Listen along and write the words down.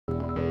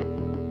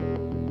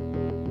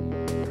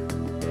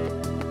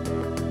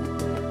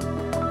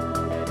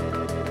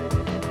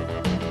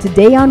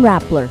today on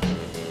Rappler.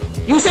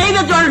 You say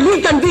that you are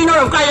lead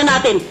convener of Kaya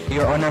Natin.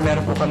 Your Honor,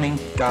 meron po kaming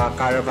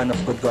caravan of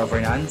good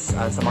governance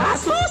sa mga...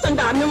 Asus, ang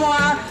dami mo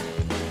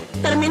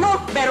termino,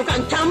 meron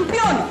kang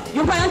champion.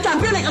 Yung pala ang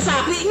champion ay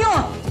kasakli nyo.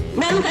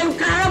 Meron kayong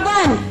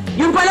caravan.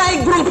 Yung pala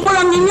ay grupo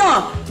lang ninyo.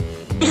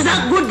 Is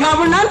that good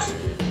governance?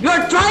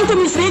 You're trying to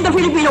mislead the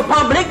Filipino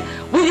public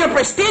with your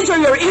prestige or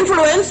your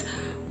influence,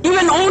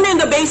 even only on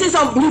the basis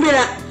of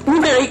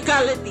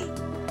numericality.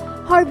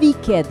 Harvey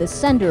Kidd, the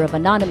sender of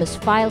anonymous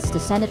files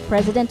to Senate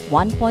President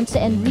Juan Ponce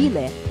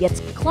Enrile, gets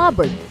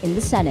clobbered in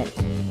the Senate.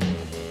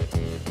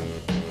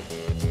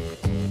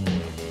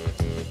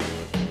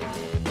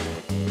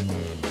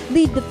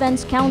 Lead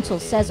defense counsel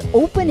says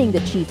opening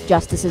the Chief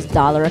Justice's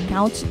dollar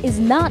accounts is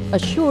not a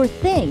sure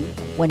thing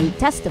when he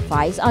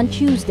testifies on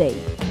Tuesday.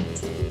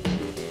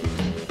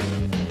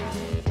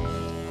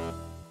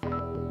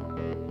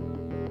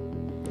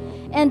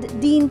 And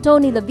Dean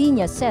Tony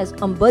Lavinia says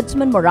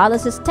Ombudsman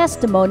Morales'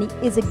 testimony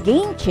is a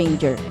game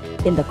changer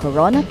in the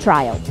Corona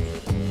trial.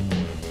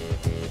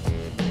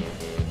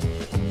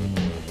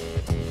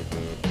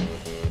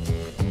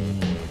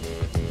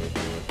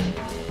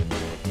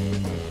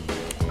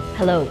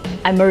 Hello,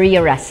 I'm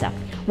Maria Ressa.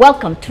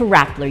 Welcome to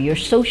Rappler, your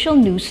social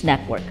news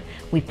network.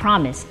 We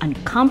promise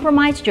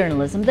uncompromised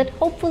journalism that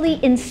hopefully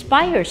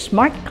inspires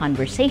smart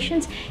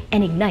conversations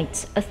and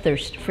ignites a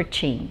thirst for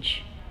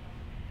change.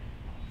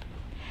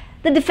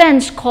 The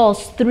defense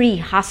calls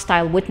 3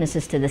 hostile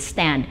witnesses to the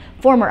stand: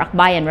 former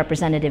Akbayan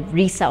Representative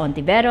Risa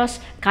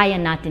Ontiveros, Kaya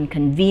Natin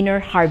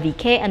convener Harvey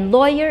K., and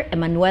lawyer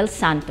Emmanuel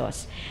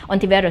Santos.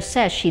 Ontiveros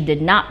says she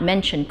did not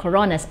mention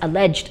Corona's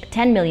alleged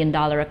 $10 million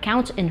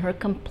accounts in her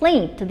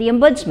complaint to the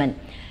Ombudsman.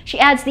 She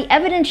adds the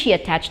evidence she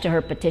attached to her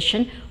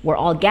petition were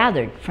all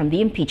gathered from the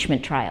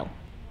impeachment trial.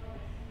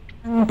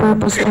 Ang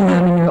purpose po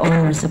namin, Your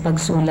Honor, sa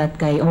pagsulat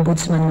kay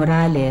Ombudsman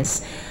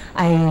Morales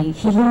ay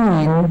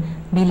hilingin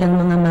bilang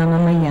mga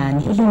mamamayan,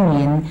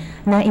 hilingin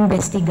na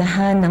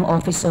imbestigahan ng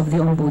Office of the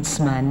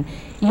Ombudsman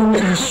yung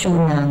issue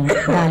ng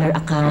dollar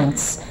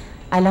accounts,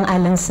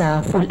 alang-alang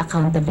sa full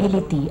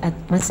accountability. At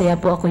masaya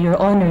po ako, Your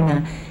Honor,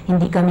 na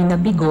hindi kami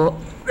nabigo.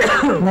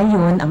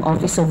 Ngayon, ang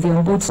Office of the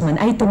Ombudsman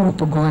ay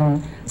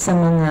tumutugon sa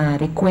mga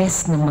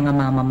request ng mga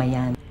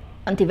mamamayan.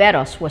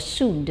 Ontiveros was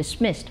soon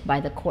dismissed by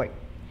the court.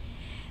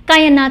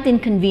 Kaya Natin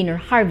convener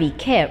Harvey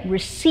K.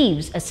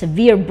 receives a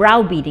severe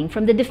browbeating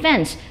from the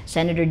defense,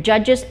 senator,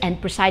 judges, and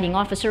presiding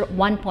officer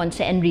Juan Ponce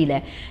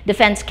Enrile.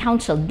 Defense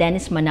counsel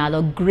Dennis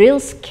Manalo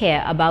grills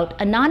K. about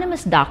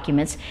anonymous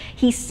documents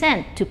he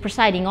sent to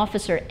presiding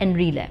officer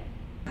Enrile.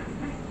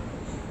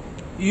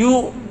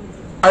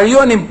 Are you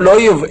an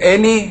employee of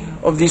any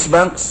of these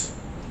banks?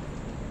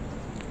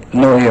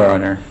 No, Your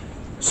Honor.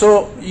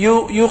 So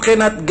you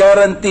cannot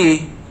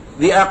guarantee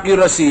the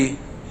accuracy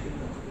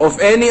of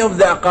any of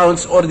the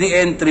accounts or the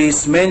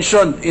entries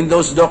mentioned in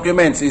those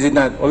documents, is it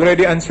not?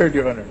 Already answered,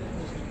 Your Honor.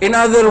 In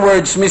other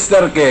words,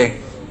 Mr. K,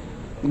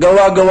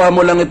 gawa-gawa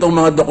mo lang itong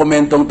mga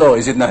dokumentong to,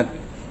 is it not?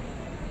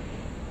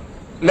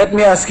 Let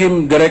me ask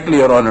him directly,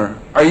 Your Honor.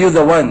 Are you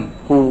the one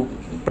who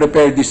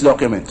prepared these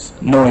documents?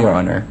 No, Your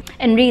Honor.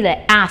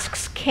 Enrile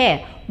asks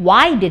K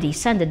why did he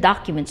send the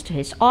documents to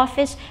his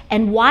office,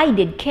 and why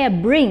did K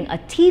bring a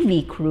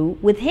TV crew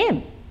with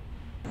him?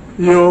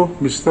 You,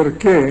 Mr.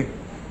 K,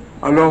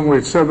 along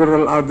with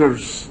several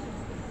others,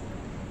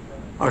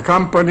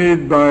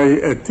 accompanied by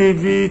a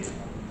TV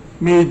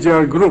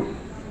media group,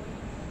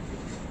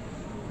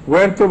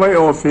 went to my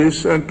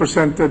office and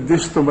presented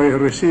this to my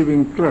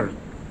receiving clerk.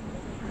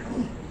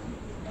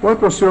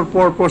 What was your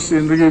purpose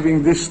in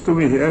giving this to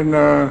me and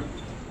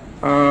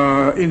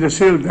in a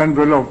sealed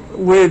envelope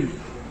with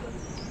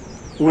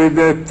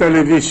a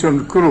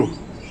television crew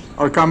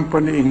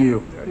accompanying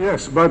you?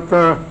 Yes, but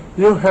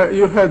you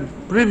had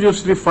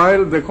previously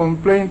filed a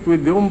complaint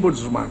with the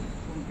Ombudsman.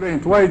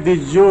 Why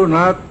did you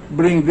not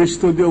bring this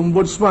to the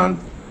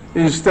Ombudsman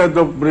instead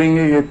of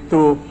bringing it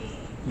to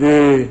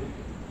the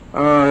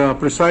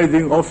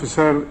presiding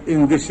officer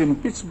in this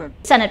impeachment?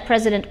 Senate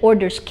President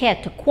orders K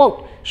to,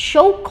 quote,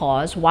 show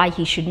cause why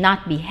he should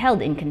not be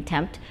held in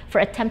contempt for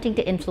attempting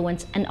to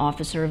influence an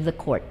officer of the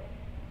court.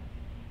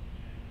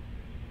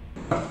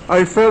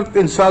 I felt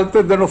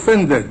insulted and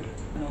offended.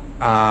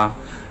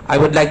 I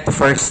would like to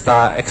first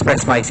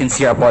express my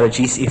sincere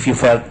apologies if you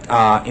felt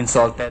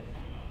insulted.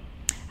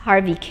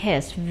 Harvey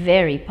K's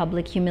very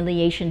public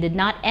humiliation did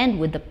not end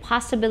with the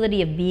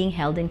possibility of being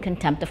held in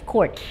contempt of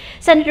court.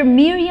 Senator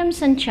Miriam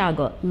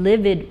Santiago,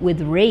 livid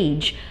with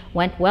rage,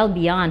 went well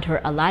beyond her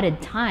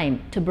allotted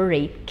time to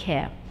berate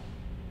K.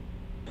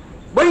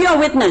 Were you a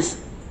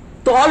witness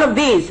to all of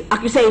these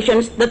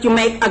accusations that you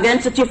make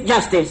against the Chief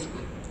Justice?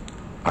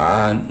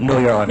 No,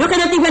 Your Honor. You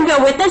cannot even be a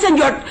witness, and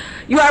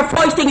you are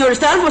foisting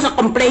yourself as a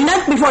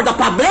complainant before the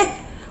public?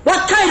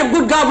 What kind of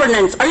good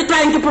governance are you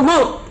trying to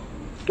promote?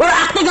 You're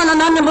acting on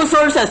anonymous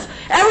sources.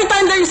 Every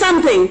time there is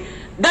something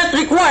that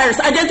requires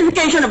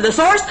identification of the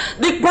source,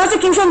 the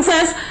prosecution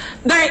says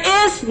there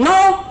is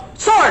no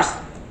source.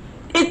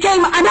 It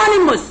came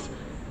anonymously.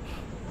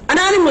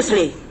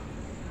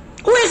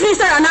 Who is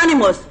Mr.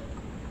 Anonymous?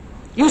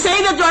 You say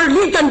that you are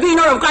lead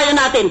convener of Kaya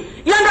Natin.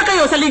 Ilan ba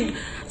kayo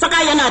sa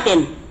Kaya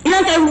Natin?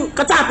 Ilan kayong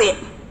kasapi?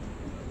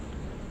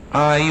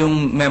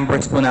 Yung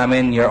members po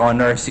namin, Your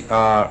Honor,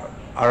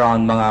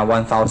 around mga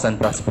 1,000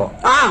 plus po.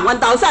 1,000.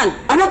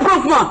 Ano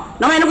proof mo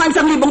na mayroon kang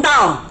 1,000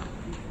 tao?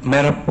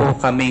 Meron po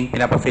kaming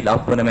pinapafill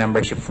out po na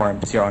membership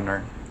forms, Your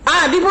Honor.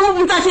 Di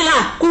pumunta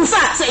sila,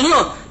 kusa sa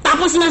iyo.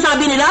 Tapos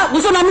sinasabi nila,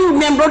 gusto namin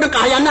membro ng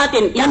Kaya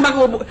Natin. Yan ba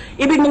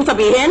ibig mong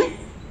sabihin?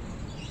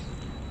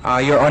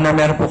 Your Honor,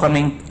 meron po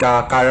kaming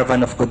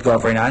caravan of good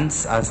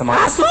governance sa mga...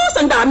 Asus,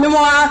 ang dami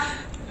mo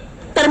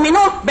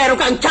termino. Meron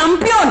kang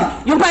champion.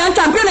 Yung pala ang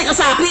champion ay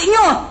kasapi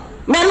nyo.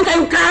 Meron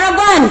kayong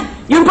caravan.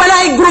 Yung pala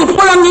ay grupo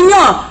lang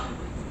ninyo.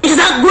 Is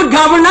that good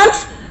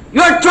governance?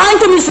 You're trying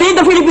to mislead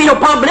the Filipino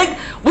public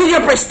with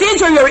your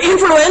prestige or your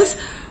influence,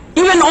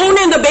 even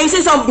only on the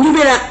basis of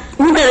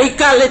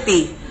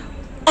numericality,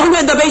 only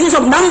on the basis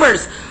of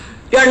numbers.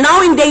 You're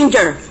now in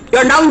danger.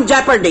 You're now in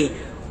jeopardy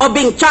of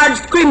being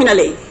charged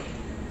criminally.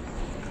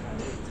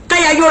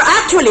 Kaya you're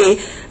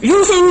actually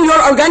using your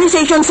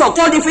organization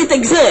so-called, if it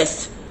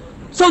exists,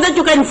 so that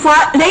you can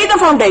lay the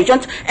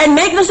foundations and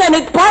make the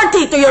Senate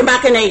party to your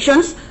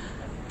machinations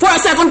for a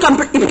second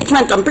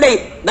impeachment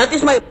complaint. That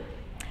is my...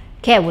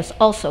 Ke was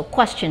also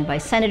questioned by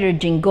Senator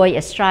Jinggoy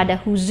Estrada,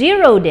 who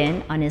zeroed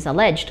in on his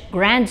alleged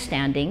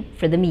grandstanding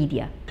for the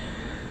media.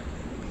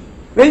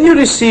 When you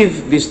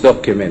receive these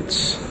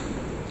documents,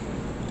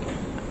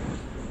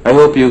 I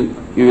hope you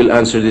will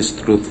answer this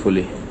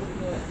truthfully.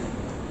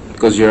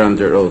 Because you're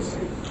under oath.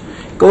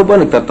 Ikaw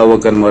ba nagtatawag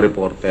ka ng mga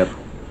reporter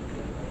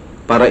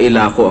para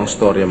ilako ang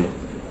storya mo?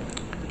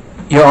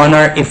 Your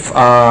Honor, if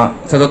sa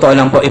totoo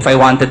lang po, if I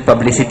wanted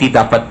publicity,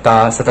 dapat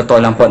sa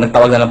totoo lang po,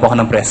 nagtawag na lang po ako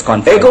ng press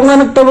conference. Ikaw nga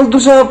nagtawag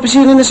doon sa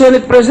opisina ni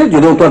Senate President,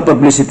 you don't want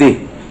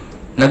publicity.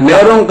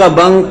 Meron ka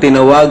bang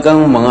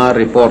tinawagang mga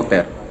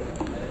reporter?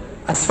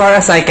 As far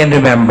as I can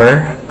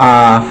remember,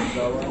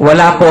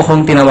 wala po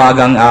akong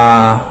tinawagang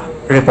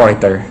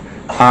reporter.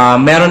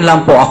 Meron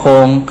lang po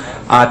akong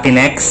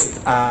tinext.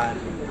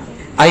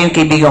 Yung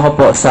kaibigan ko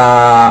po sa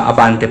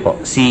Abante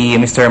po, si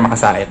Mr.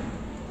 Makasait.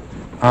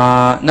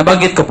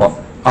 Nabanggit ko po.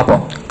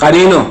 Opo.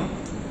 Kanino?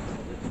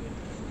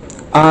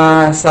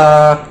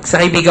 Sa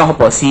kaibigan ko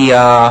po, si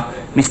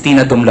Miss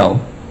Tina Dumlao.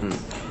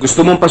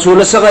 Gusto mong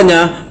pasulat sa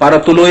kanya para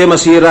tuloy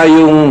masira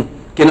yung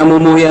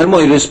kinamumuhian mo,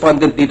 yung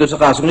respondent dito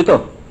sa kasong ito.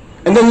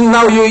 And then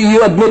now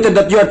you admitted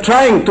that you are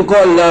trying to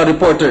call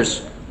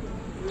reporters.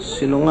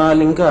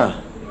 Sinungaling ka.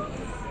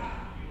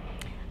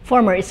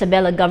 Former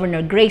Isabela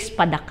Governor Grace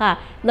Padaka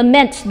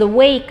laments the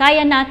way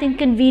Kaya Natin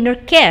convener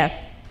Ke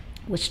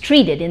was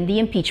treated in the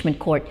impeachment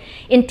court.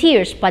 In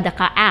tears,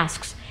 Padaka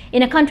asks,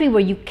 in a country where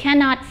you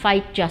cannot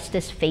fight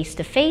justice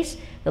face-to-face,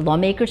 the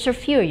lawmakers are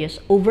furious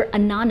over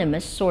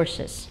anonymous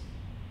sources.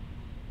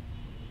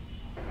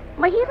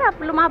 Mahirap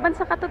lumaban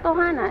sa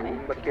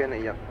katotohanan. Ba't kaya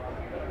naiyak?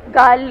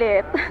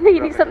 Galit.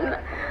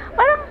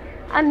 Parang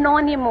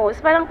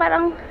anonymous.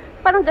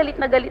 Parang galit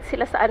na galit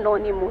sila sa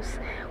anonymous.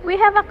 We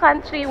have a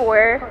country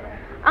where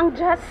ang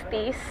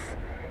justice,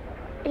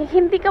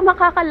 hindi ka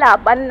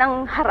makakalaban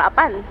ng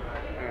harapan.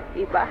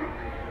 Diba?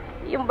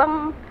 Yung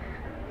bang,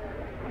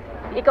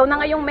 ikaw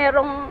na ngayong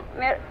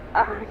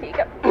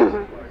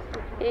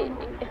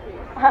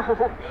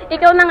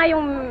ikaw na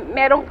ngayong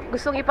merong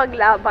gustong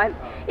ipaglaban.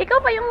 Ikaw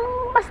pa yung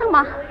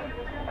masama.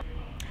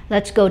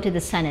 Let's go to the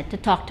Senate to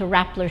talk to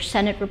Rappler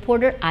Senate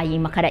reporter Ayi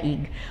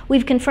Makaraig.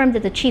 We've confirmed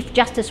that the Chief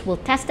Justice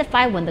will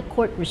testify when the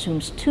court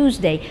resumes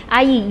Tuesday.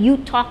 Ayi, you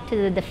talked to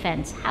the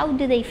defense. How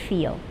do they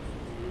feel?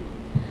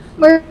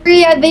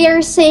 Maria, they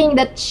are saying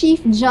that Chief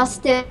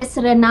Justice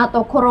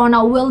Renato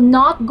Corona will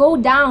not go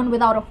down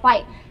without a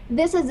fight.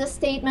 This is a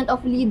statement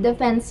of lead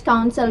defense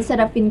counsel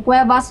Serafin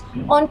Cuevas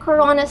on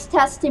Corona's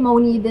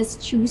testimony this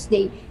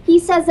Tuesday. He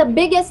says the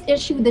biggest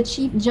issue the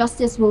Chief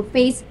Justice will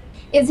face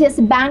is his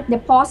bank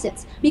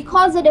deposits,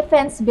 because the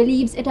defense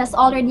believes it has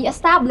already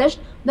established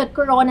that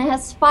Corona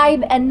has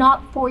 5 and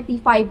not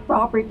 45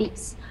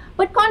 properties.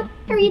 But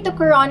contrary to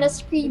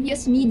Corona's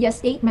previous media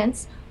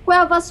statements,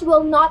 Cuevas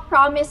will not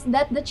promise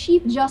that the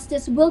Chief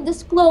Justice will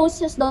disclose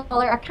his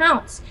dollar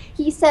accounts.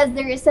 He says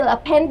there is still a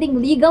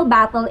pending legal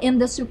battle in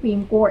the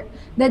Supreme Court.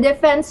 The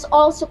defense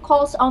also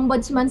calls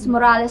Ombudsman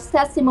Morales'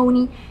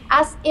 testimony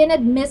as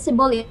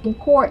inadmissible in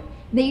court.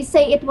 They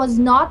say it was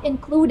not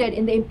included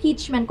in the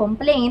impeachment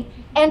complaint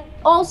and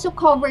also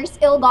covers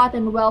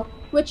ill-gotten wealth,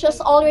 which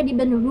has already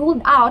been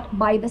ruled out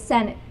by the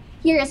Senate.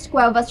 Here is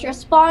Cuevas'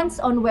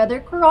 response on whether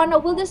Corona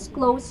will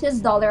disclose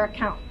his dollar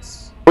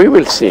accounts. We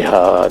will see,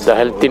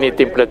 dahil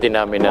tinitimpla din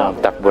namin ang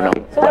takbo ng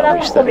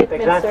history.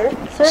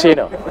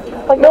 Sino?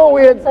 No,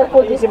 we're...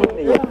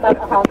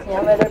 accounts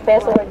niya, whether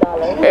peso or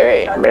dollar.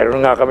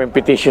 Meron nga kaming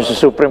petition sa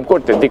Supreme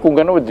Court. Hindi kung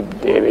gano'n,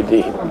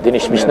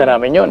 dinismiss na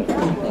namin yun.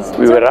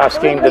 We were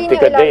asking that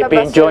they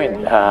be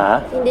joined.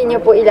 Hindi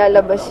niyo po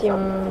ilalabas yung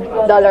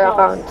dollar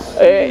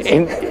accounts?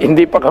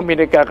 Hindi pa kami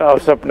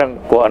nagkakausap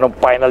ng kung anong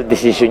final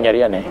decision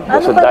niya yan.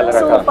 Ano ba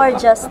so far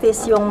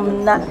justice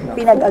yung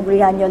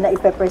pinag-agreehan nyo na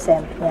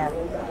ipe-present niya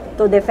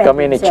to defend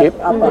kami ni Chief.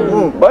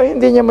 Ba,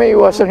 hindi niya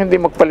maiiwasang hindi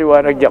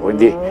magpaliwanag niya.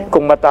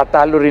 Kung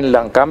matatalo rin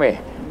lang kami.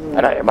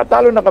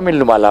 Matalo na kami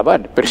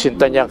lumalaban.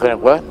 Presenta niya ang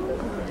kanyang.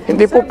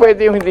 Hindi po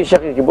pwede yung hindi siya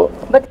kikibo.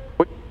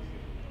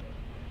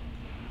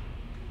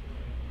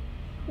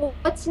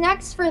 What's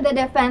next for the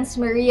defense,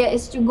 Maria,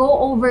 is to go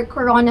over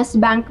Corona's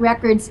bank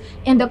records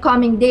in the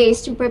coming days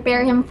to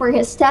prepare him for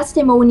his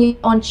testimony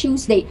on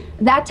Tuesday.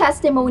 That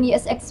testimony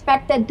is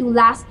expected to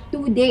last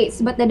 2 days,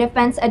 but the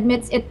defense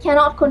admits it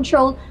cannot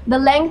control the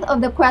length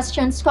of the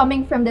questions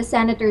coming from the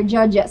senator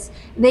judges.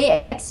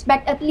 They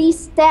expect at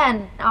least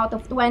 10 out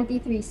of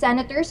 23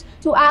 senators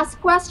to ask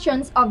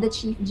questions of the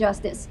Chief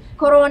Justice.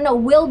 Corona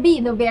will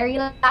be the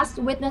very last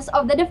witness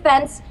of the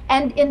defense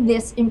and in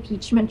this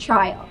impeachment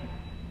trial.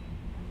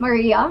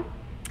 Maria?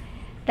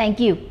 Thank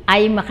you.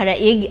 Ay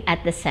makaraig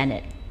at the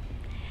Senate.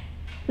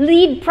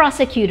 Lead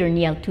prosecutor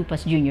Neil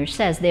Tupas Jr.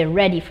 says they're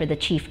ready for the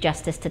Chief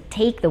Justice to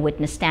take the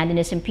witness stand in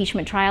his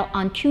impeachment trial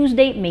on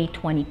Tuesday, May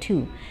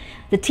 22.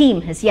 The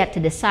team has yet to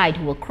decide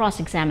who will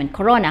cross-examine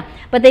Corona,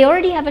 but they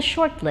already have a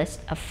short list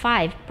of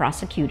 5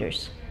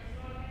 prosecutors.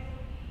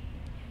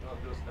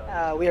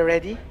 We are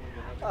ready.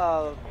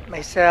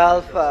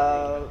 Myself,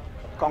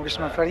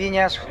 Congressman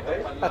Fariñas,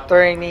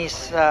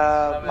 attorneys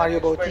Mario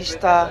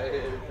Bautista,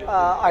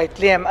 Art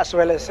Lim, as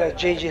well as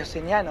J.G.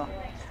 Justiniano.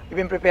 We've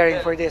been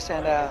preparing for this,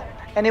 and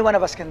any one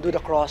of us can do the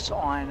cross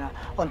on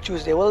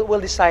Tuesday.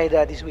 We'll decide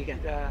this weekend.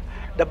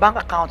 The bank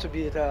accounts will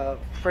be the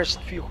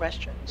first few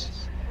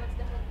questions.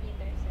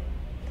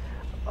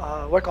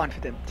 We're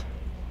confident.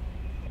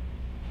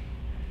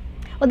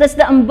 Well, does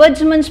the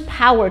Ombudsman's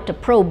power to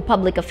probe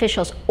public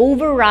officials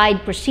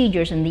override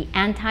procedures in the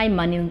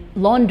Anti-Money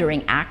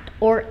Laundering Act,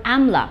 or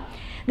AMLA?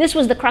 This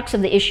was the crux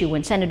of the issue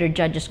when Senator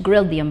judges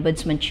grilled the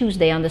Ombudsman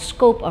Tuesday on the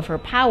scope of her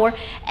power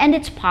and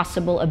its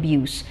possible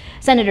abuse.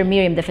 Senator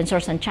Miriam Defensor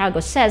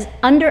Santiago says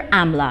under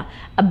AMLA,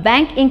 a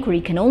bank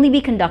inquiry can only be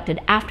conducted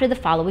after the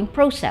following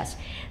process.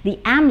 The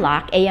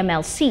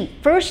AMLC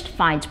first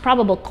finds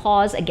probable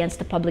cause against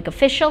a public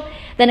official,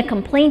 then a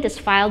complaint is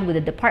filed with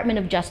the Department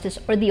of Justice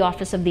or the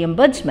Office of the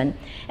Ombudsman,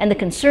 and the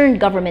concerned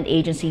government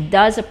agency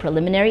does a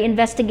preliminary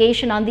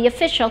investigation on the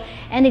official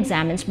and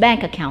examines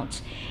bank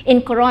accounts.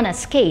 In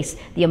Corona's case,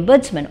 the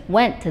Ombudsman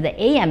went to the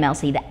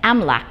AMLC, the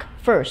AMLAC,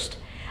 first.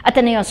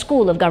 Ateneo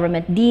School of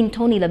Government Dean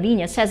Tony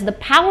Lavinia says the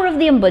power of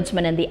the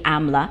Ombudsman and the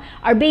AMLA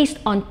are based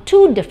on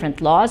 2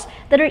 different laws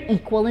that are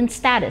equal in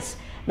status.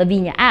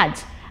 Lavinia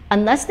adds,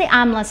 unless the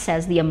AMLA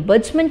says the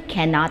Ombudsman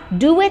cannot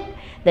do it,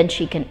 then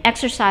she can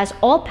exercise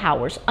all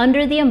powers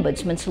under the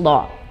Ombudsman's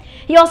law.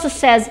 He also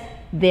says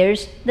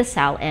there's the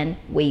Sal-N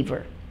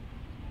waiver.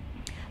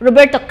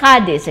 Roberto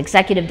Cadiz,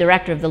 executive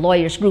director of the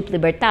lawyers group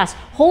Libertas,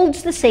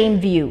 holds the same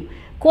view.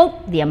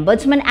 Quote, the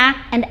Ombudsman Act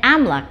and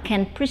AMLA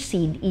can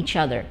precede each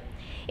other.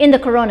 In the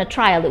Corona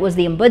trial, it was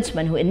the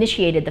Ombudsman who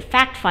initiated the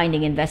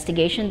fact-finding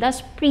investigation,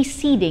 thus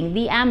preceding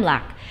the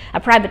AMLAC. A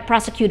private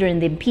prosecutor in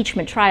the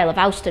impeachment trial of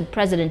ousted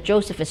President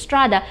Joseph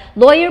Estrada,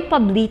 lawyer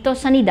Pablito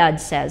Sanidad,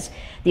 says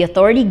the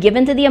authority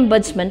given to the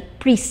Ombudsman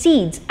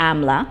precedes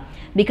AMLA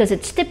because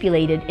it's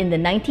stipulated in the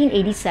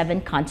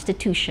 1987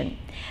 Constitution.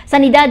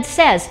 Sanidad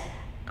says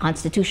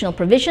constitutional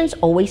provisions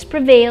always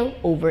prevail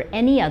over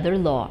any other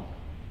law.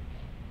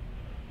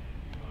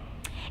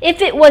 If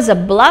it was a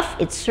bluff,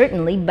 it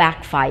certainly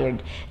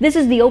backfired. This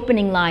is the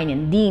opening line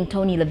in Dean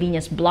Tony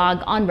Lavinia's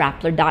blog on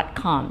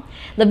Rappler.com.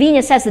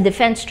 Lavinia says the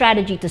defense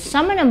strategy to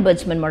summon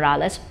Ombudsman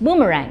Morales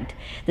boomeranged.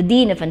 The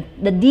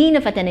Dean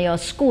of Ateneo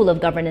School of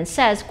Governance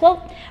says,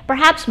 quote,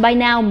 perhaps by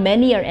now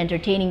many are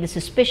entertaining the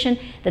suspicion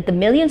that the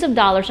millions of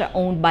dollars are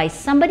owned by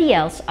somebody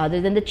else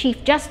other than the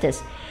Chief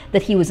Justice,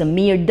 that he was a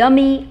mere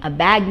dummy, a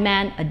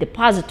bagman, a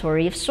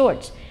depository of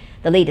sorts.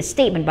 The latest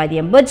statement by the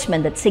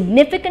Ombudsman that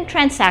significant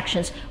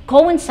transactions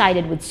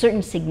coincided with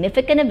certain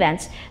significant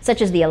events,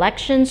 such as the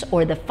elections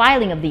or the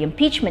filing of the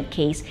impeachment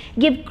case,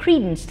 give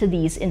credence to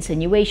these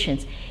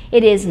insinuations.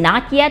 It is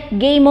not yet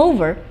game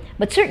over,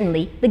 but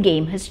certainly the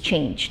game has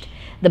changed.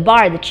 The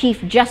bar the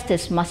Chief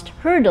Justice must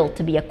hurdle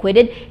to be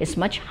acquitted is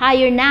much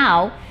higher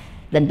now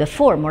than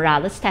before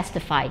Morales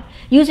testified.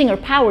 Using her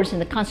powers in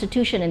the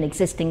Constitution and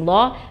existing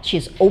law, she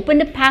has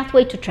opened a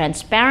pathway to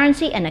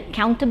transparency and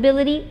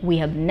accountability we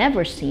have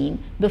never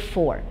seen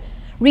before.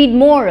 Read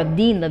more of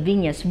Dean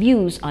Lavinia's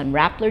views on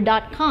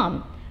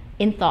Rappler.com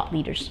in Thought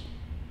Leaders.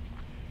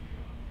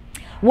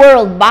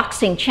 World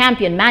boxing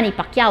champion Manny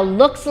Pacquiao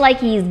looks like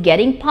he's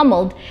getting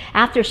pummeled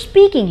after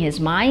speaking his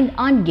mind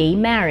on gay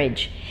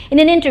marriage. In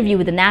an interview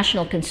with the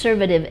National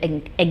Conservative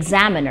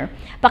Examiner,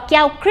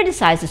 Pacquiao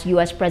criticizes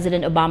U.S.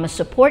 President Obama's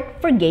support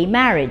for gay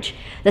marriage.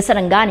 The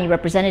Sarangani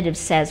representative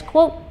says,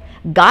 quote,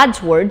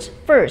 God's words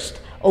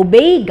first.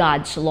 Obey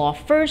God's law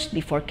first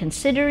before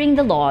considering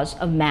the laws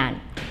of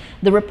man.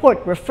 The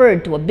report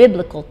referred to a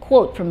biblical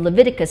quote from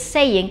Leviticus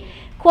saying,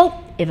 quote,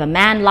 if a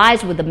man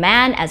lies with a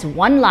man as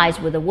one lies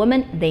with a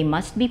woman, they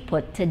must be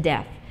put to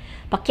death.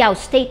 Pacquiao's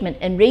statement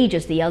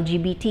enrages the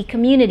LGBT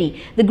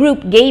community. The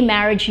group Gay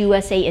Marriage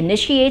USA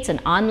initiates an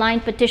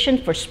online petition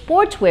for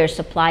sportswear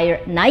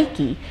supplier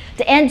Nike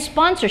to end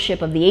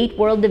sponsorship of the 8th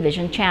World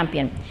Division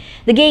champion.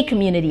 The gay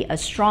community, a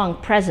strong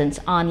presence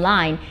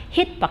online,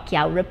 hit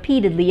Pacquiao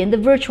repeatedly in the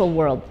virtual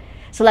world.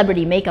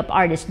 Celebrity makeup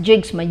artist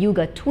Jigs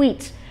Mayuga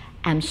tweets,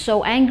 "I'm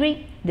so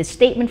angry. This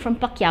statement from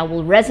Pacquiao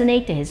will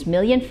resonate to his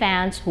million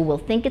fans who will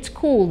think it's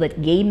cool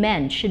that gay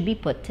men should be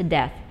put to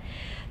death."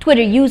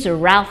 Twitter user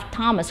Ralph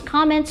Thomas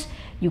comments,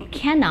 "You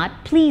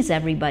cannot please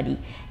everybody,"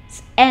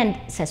 and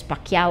says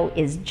Pacquiao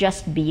is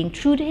just being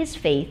true to his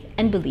faith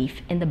and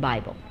belief in the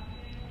Bible.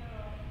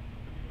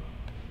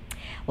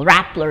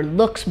 Rappler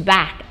looks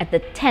back at the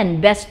 10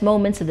 best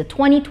moments of the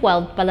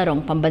 2012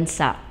 Palarong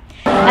Pambansa.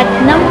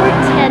 At number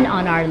 10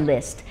 on our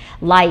list,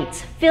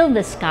 lights filled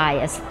the sky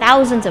as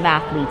thousands of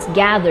athletes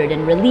gathered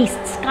and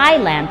released sky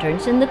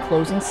lanterns in the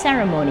closing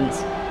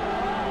ceremonies.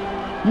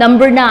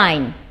 Number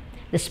 9,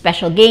 the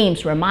Special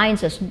Games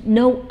reminds us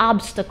no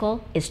obstacle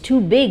is too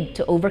big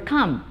to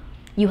overcome.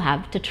 You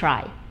have to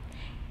try.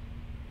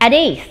 At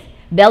 8th,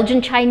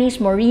 Belgian-Chinese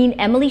Maureen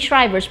Emily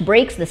Shrivers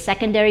breaks the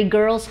secondary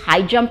girls'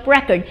 high jump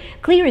record,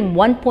 clearing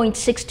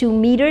 1.62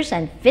 meters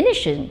and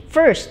finishing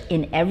first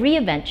in every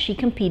event she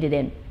competed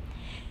in.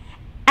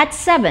 At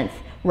 7th,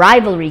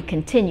 rivalry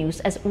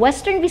continues as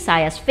Western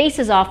Visayas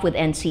faces off with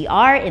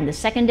NCR in the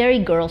secondary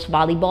girls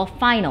volleyball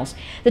finals.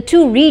 The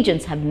two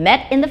regions have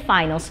met in the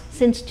finals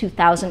since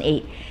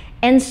 2008.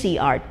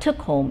 NCR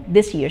took home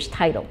this year's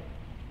title.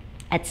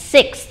 At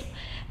 6th,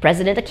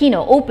 President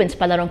Aquino opens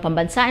Palarong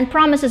Pambansa and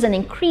promises an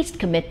increased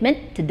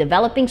commitment to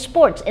developing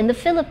sports in the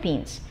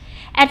Philippines.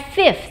 At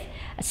 5th,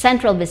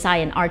 Central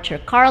Visayan archer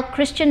Carl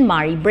Christian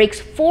Mari breaks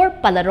 4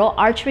 Palaro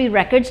archery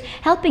records,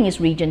 helping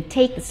his region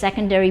take the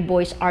secondary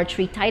boys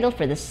archery title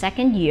for the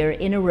 2nd year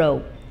in a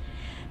row.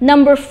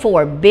 Number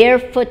 4,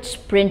 barefoot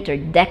sprinter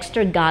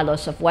Dexter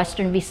Galos of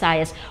Western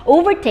Visayas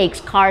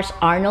overtakes Cars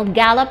Arnold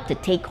Gallup to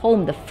take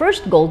home the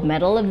first gold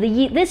medal of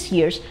this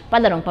year's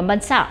Palarong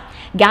Pambansa.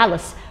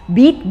 Galos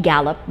beat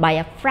Gallup by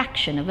a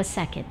fraction of a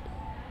second.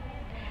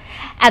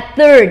 At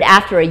 3rd,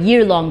 after a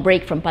year-long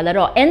break from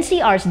Palaro,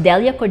 NCR's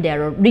Delia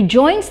Cordero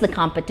rejoins the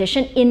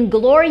competition in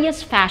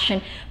glorious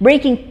fashion,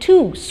 breaking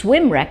 2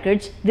 swim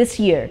records this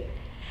year.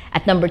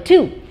 At number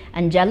 2,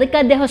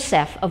 Angelica De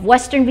Josef of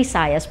Western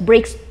Visayas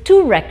breaks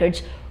 2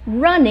 records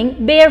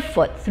running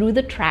barefoot through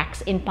the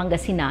tracks in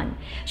Pangasinan.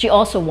 She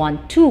also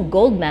won 2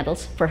 gold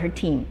medals for her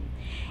team.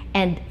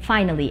 And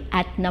finally,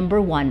 at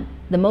number 1,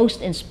 the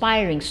most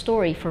inspiring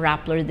story for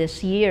Rappler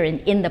this year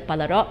in the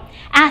Palaro,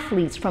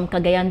 athletes from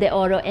Cagayan de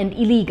Oro and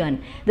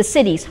Iligan, the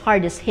cities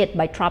hardest hit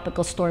by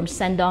Tropical Storm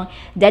Sendong,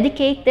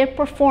 dedicate their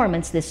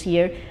performance this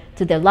year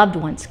to their loved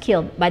ones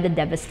killed by the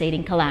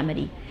devastating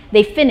calamity.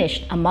 They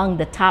finished among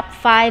the top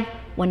 5,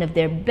 one of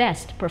their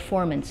best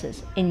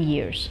performances in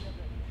years.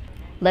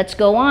 Let's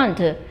go on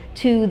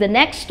to the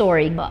next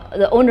story.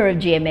 The owner of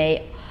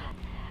GMA,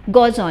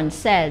 Gozon,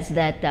 says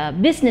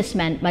that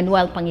businessman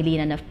Manuel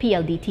Pangilinan of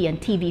PLDT and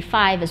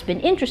TV5 has been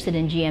interested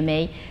in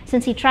GMA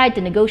since he tried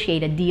to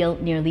negotiate a deal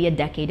nearly a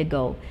decade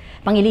ago.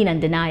 Pangilinan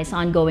denies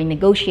ongoing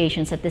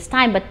negotiations at this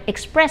time but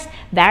expressed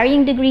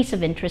varying degrees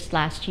of interest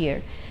last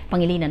year.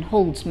 Pangilinan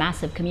holds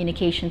massive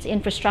communications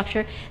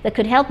infrastructure that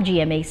could help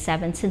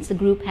GMA7 since the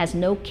group has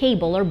no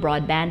cable or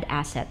broadband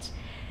assets.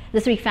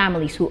 The 3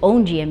 families who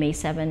own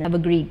GMA7 have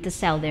agreed to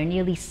sell their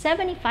nearly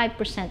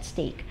 75%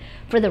 stake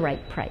for the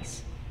right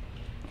price.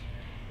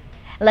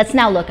 Let's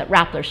now look at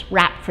Rappler's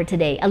Wrap for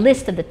today, a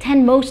list of the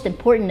 10 most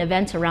important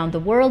events around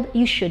the world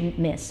you shouldn't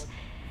miss.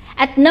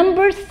 At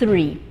number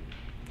 3,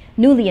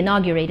 newly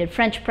inaugurated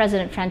French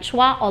President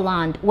François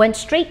Hollande went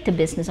straight to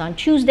business on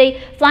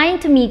Tuesday, flying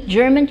to meet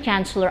German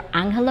Chancellor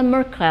Angela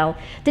Merkel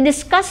to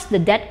discuss the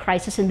debt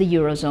crisis in the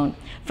Eurozone.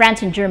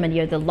 France and Germany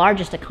are the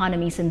largest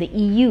economies in the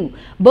EU.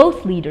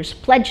 Both leaders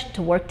pledged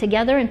to work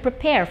together and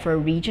prepare for a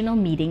regional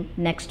meeting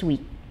next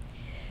week.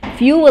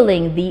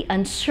 Fueling the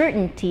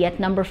uncertainty at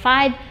number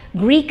 5,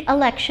 Greek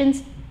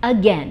elections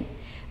again.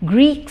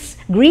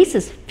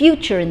 Greece's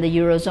future in the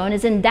Eurozone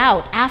is in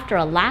doubt after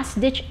a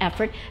last-ditch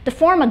effort to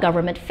form a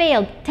government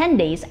failed 10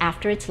 days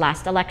after its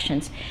last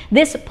elections.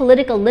 This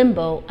political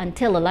limbo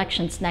until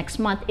elections next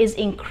month is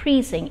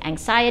increasing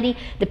anxiety.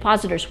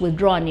 Depositors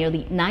withdraw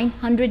nearly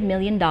 $900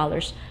 million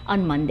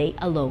on Monday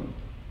alone.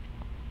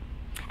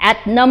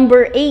 At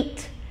number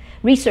 8,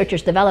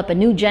 researchers develop a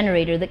new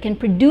generator that can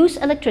produce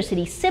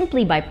electricity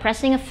simply by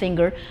pressing a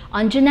finger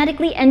on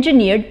genetically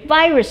engineered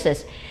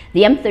viruses.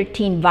 The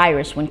M13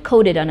 virus, when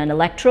coated on an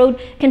electrode,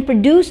 can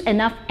produce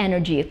enough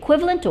energy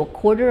equivalent to a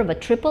quarter of a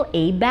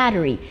AAA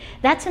battery.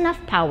 That's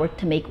enough power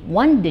to make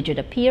 1 digit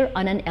appear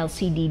on an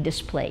LCD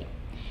display.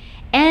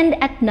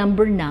 And at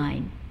number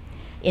 9,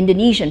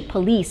 Indonesian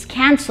police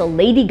cancel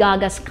Lady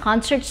Gaga's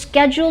concert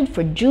scheduled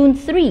for June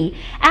 3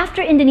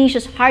 after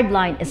Indonesia's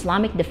hardline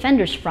Islamic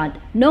Defenders Front,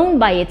 known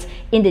by its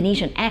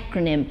Indonesian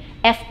acronym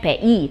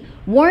FPI,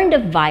 warned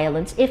of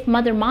violence if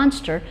Mother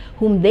Monster,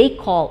 whom they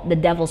call the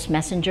Devil's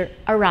Messenger,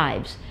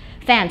 arrives.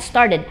 Fans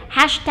started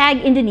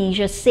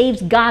 #Indonesia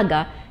Saves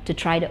Gaga to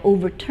try to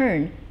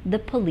overturn the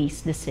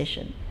police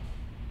decision.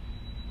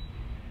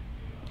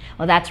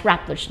 Well, that's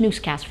Rappler's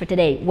newscast for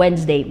today,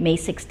 Wednesday, May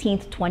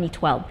 16th,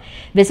 2012.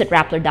 Visit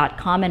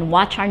Rappler.com and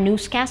watch our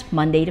newscast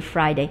Monday to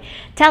Friday.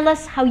 Tell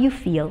us how you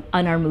feel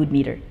on our mood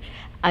meter.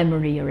 I'm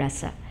Maria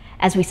Ressa.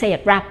 As we say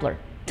at Rappler,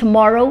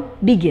 tomorrow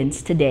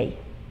begins today.